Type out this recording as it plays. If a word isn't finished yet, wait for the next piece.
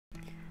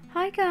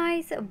Hi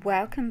guys,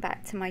 welcome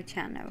back to my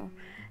channel.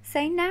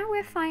 So now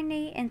we're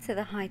finally into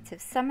the height of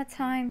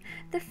summertime,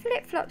 the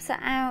flip-flops are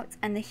out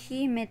and the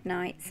humid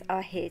nights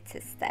are here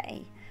to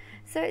stay.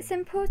 So it's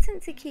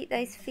important to keep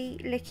those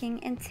feet looking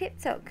in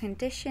tip-top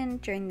condition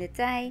during the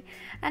day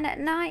and at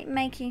night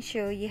making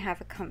sure you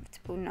have a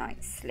comfortable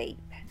night's sleep.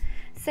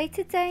 So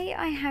today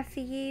I have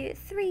for you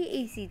 3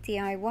 easy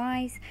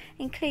DIYs,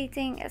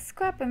 including a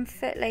scrub and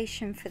foot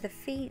lotion for the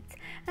feet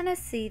and a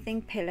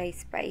soothing pillow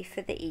spray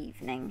for the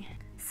evening.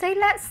 So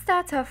let's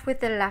start off with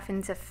the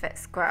lavender foot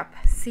scrub.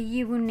 So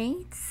you will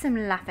need some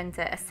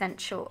lavender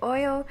essential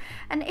oil,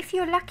 and if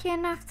you're lucky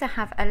enough to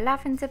have a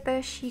lavender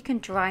bush, you can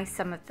dry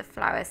some of the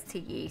flowers to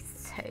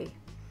use too.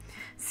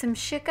 Some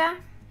sugar,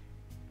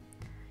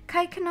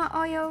 coconut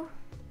oil,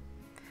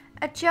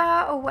 a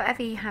jar or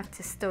whatever you have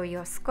to store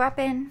your scrub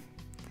in,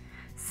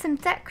 some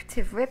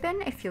decorative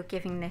ribbon if you're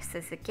giving this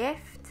as a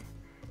gift,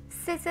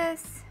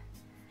 scissors,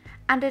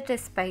 and a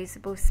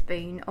disposable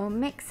spoon or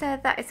mixer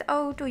that is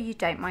old or you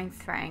don't mind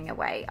throwing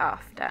away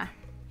after.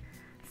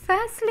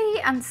 Firstly,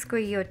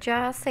 unscrew your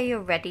jar so you're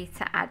ready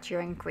to add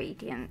your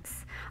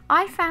ingredients.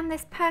 I found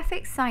this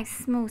perfect size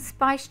small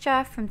spice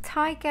jar from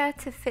Tiger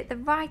to fit the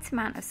right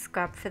amount of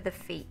scrub for the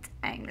feet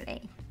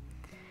only.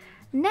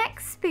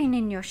 Next, spoon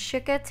in your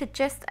sugar to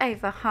just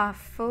over half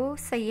full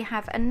so you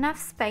have enough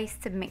space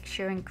to mix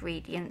your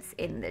ingredients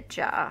in the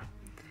jar.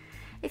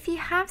 If you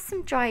have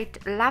some dried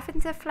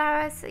lavender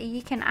flowers,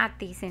 you can add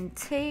these in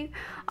too.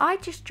 I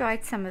just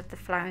dried some of the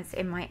flowers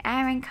in my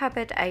airing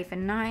cupboard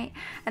overnight,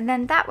 and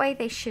then that way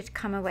they should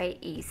come away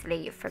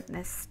easily from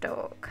the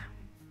stalk.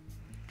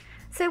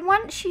 So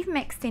once you've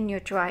mixed in your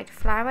dried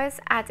flowers,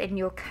 add in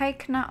your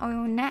coconut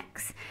oil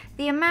next.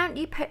 The amount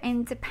you put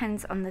in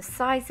depends on the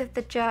size of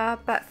the jar,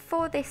 but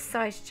for this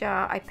size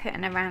jar I put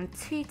in around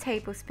 2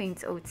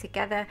 tablespoons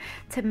altogether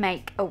to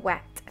make a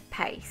wet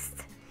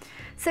paste.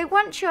 So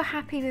once you're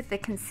happy with the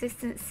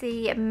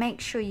consistency,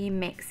 make sure you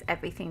mix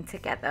everything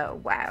together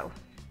well.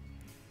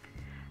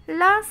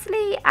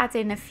 Lastly, add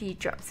in a few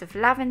drops of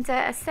lavender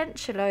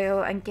essential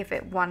oil and give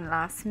it one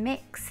last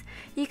mix.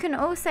 You can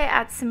also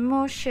add some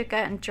more sugar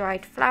and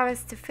dried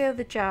flowers to fill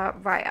the jar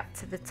right up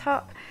to the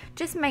top.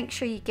 Just make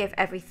sure you give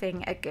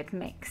everything a good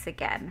mix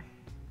again.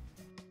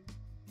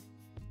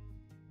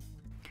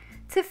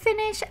 To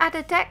finish, add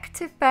a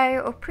decorative bow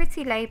or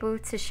pretty label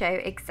to show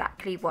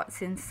exactly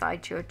what's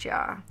inside your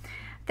jar.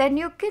 Then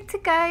you're good to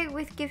go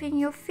with giving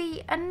your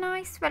feet a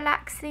nice,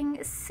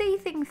 relaxing,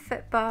 soothing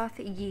foot bath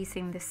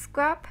using the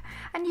scrub,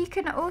 and you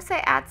can also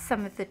add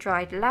some of the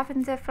dried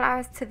lavender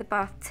flowers to the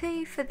bath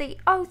too for the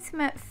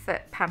ultimate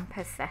foot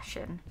pamper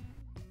session.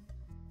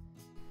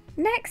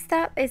 Next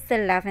up is the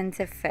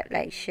lavender foot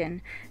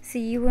lotion. So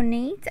you will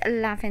need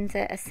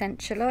lavender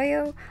essential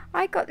oil.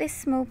 I got this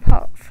small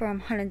pot from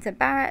Holland and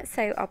Barratt,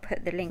 so I'll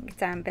put the link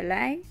down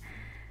below.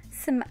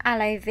 Some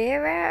aloe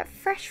vera,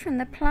 fresh from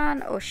the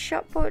plant or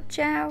shop bought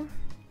gel.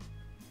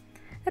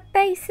 A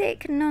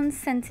basic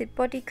non-scented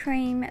body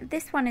cream.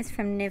 This one is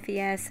from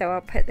Nivea, so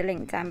I'll put the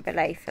link down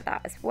below for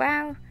that as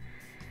well.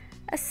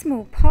 A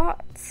small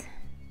pot.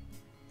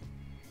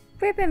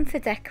 Ribbon for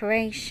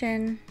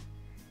decoration.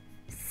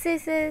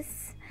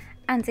 Scissors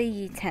and a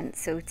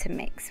utensil to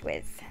mix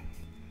with.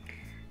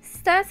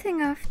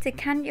 Starting off,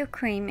 decant your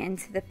cream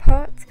into the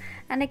pot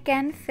and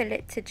again fill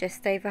it to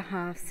just over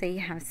half so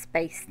you have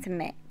space to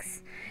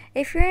mix.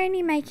 If you're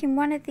only making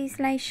one of these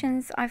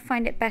lotions, I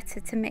find it better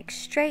to mix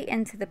straight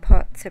into the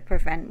pot to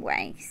prevent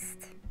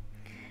waste.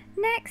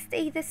 Next,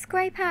 either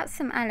scrape out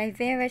some aloe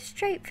vera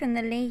straight from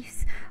the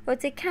leaves or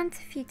decant a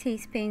few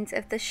teaspoons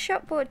of the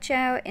shop bought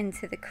gel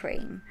into the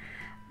cream.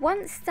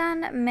 Once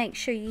done, make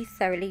sure you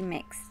thoroughly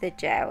mix the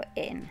gel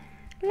in.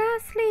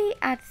 Lastly,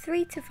 add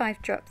 3 to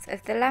 5 drops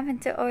of the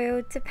lavender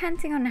oil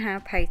depending on how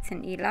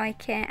potent you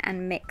like it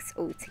and mix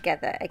all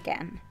together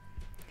again.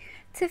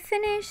 To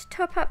finish,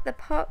 top up the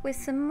pot with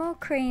some more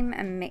cream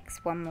and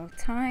mix one more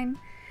time.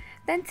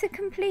 Then to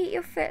complete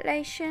your foot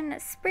lotion,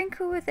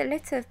 sprinkle with a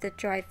little of the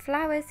dried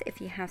flowers if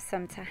you have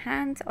some to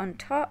hand on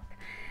top.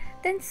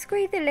 Then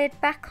screw the lid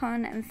back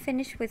on and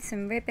finish with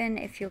some ribbon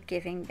if you're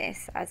giving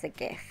this as a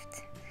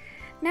gift.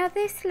 Now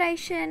this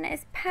lotion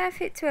is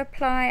perfect to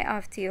apply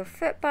after your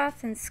foot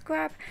bath and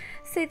scrub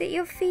so that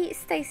your feet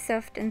stay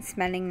soft and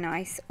smelling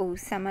nice all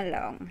summer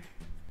long.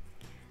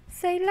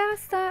 So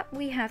last up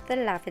we have the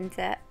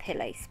lavender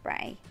pillow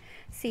spray.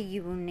 So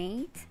you will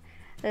need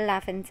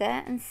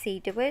lavender and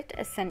cedarwood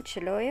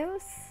essential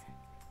oils,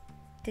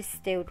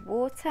 distilled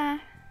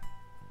water,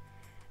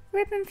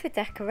 ribbon for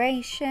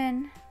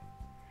decoration,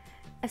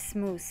 a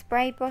small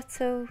spray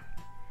bottle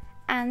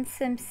and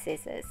some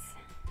scissors.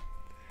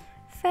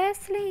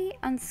 Firstly,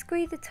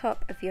 unscrew the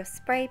top of your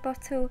spray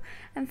bottle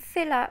and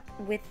fill up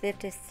with the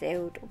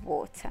distilled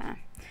water.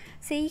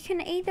 So you can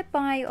either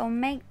buy or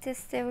make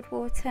distilled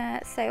water,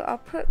 so I'll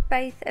put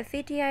both a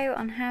video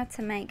on how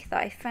to make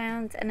that I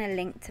found and a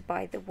link to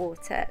buy the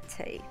water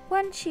too.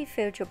 Once you've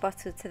filled your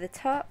bottle to the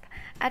top,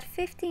 add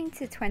 15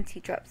 to 20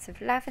 drops of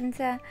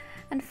lavender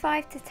and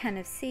 5 to 10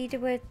 of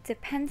cedarwood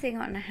depending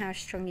on how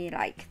strong you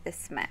like the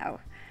smell.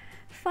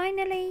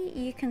 Finally,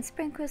 you can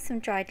sprinkle some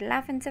dried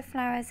lavender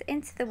flowers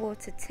into the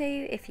water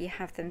too if you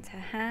have them to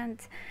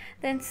hand.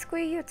 Then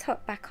screw your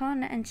top back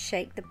on and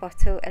shake the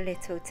bottle a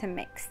little to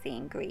mix the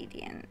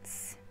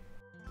ingredients.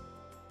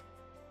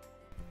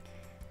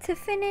 To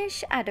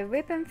finish, add a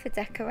ribbon for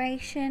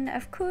decoration.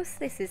 Of course,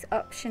 this is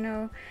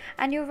optional,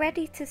 and you're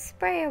ready to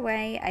spray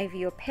away over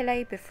your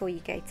pillow before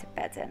you go to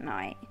bed at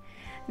night.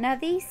 Now,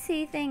 these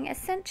soothing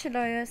essential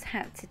oils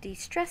help to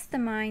de-stress the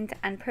mind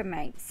and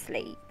promote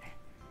sleep.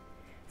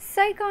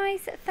 So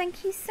guys,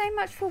 thank you so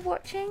much for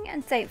watching,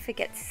 and don't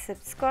forget to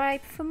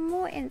subscribe for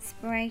more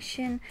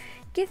inspiration.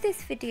 Give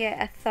this video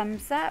a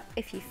thumbs up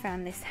if you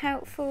found this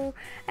helpful,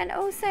 and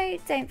also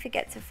don't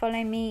forget to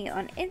follow me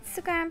on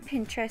Instagram,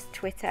 Pinterest,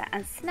 Twitter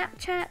and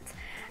Snapchat.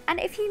 And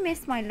if you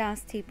missed my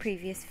last 2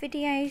 previous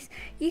videos,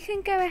 you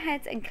can go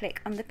ahead and click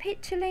on the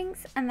picture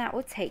links and that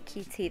will take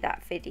you to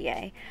that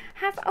video.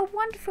 Have a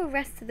wonderful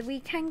rest of the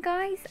weekend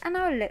guys, and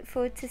I'll look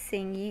forward to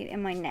seeing you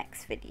in my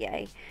next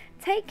video.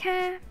 Take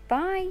care,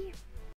 bye!